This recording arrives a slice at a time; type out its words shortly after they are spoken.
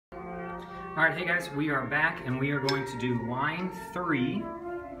All right, hey guys, we are back and we are going to do line 3,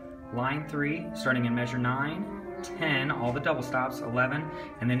 starting in measure 9, 10, all the double stops, 11,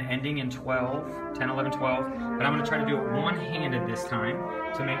 and then ending in 12, 10, 11, 12. But I'm going to try to do it one-handed this time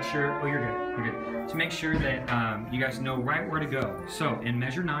to make sure, oh, you're good, to make sure that you guys know right where to go. So in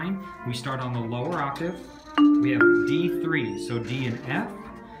measure 9, we start on the lower octave. We have D3, so D and F.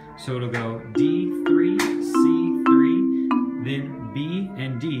 So it'll go D3, C3, then B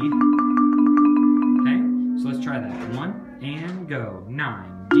and D. So let's try that. 1 and go.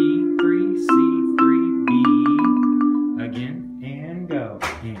 9. D3, C3, B. Again and go.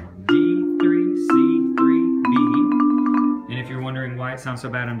 And D3, C3, B. And if you're wondering why it sounds so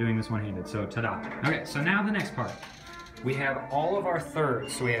bad, I'm doing this one-handed. So ta-da. Okay, so now the next part. We have all of our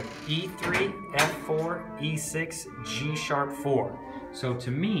thirds. So we have E3, F4, E6, G sharp 4. So to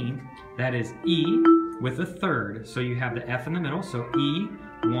me, that is E with a third. So you have the F in the middle. So E,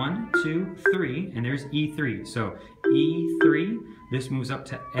 1, 2, 3, and there's E3. So E3, this moves up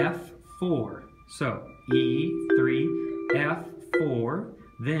to F4. So E3, F4,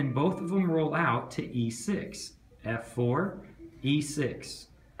 then both of them roll out to E6. F4, E6,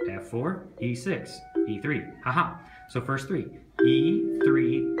 F4, E6, E3. Haha. So first 3,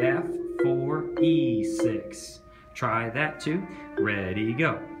 E3, F4, E6. Try that too. Ready,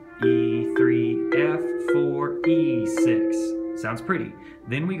 go. E3, F4, E6. Sounds pretty.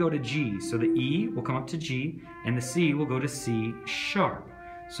 Then we go to G. So the E will come up to G, and the C will go to C sharp.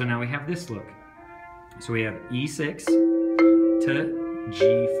 So now we have this look. So we have E6 to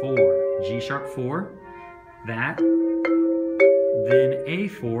G4. G sharp 4. That. Then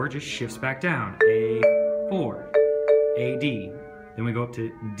A4 just shifts back down. A4. A, D. Then we go up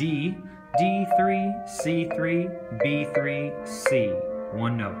to D, D3, C3, B3, C.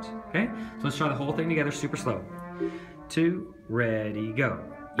 One note, okay? So let's try the whole thing together super slow. 2, ready, go.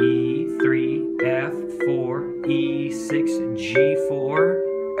 E3, F4, E6, G4,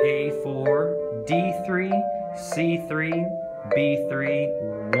 A4, D3, C3,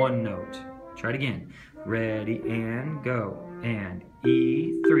 B3, one note. Try it again. Ready and go. And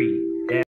E3,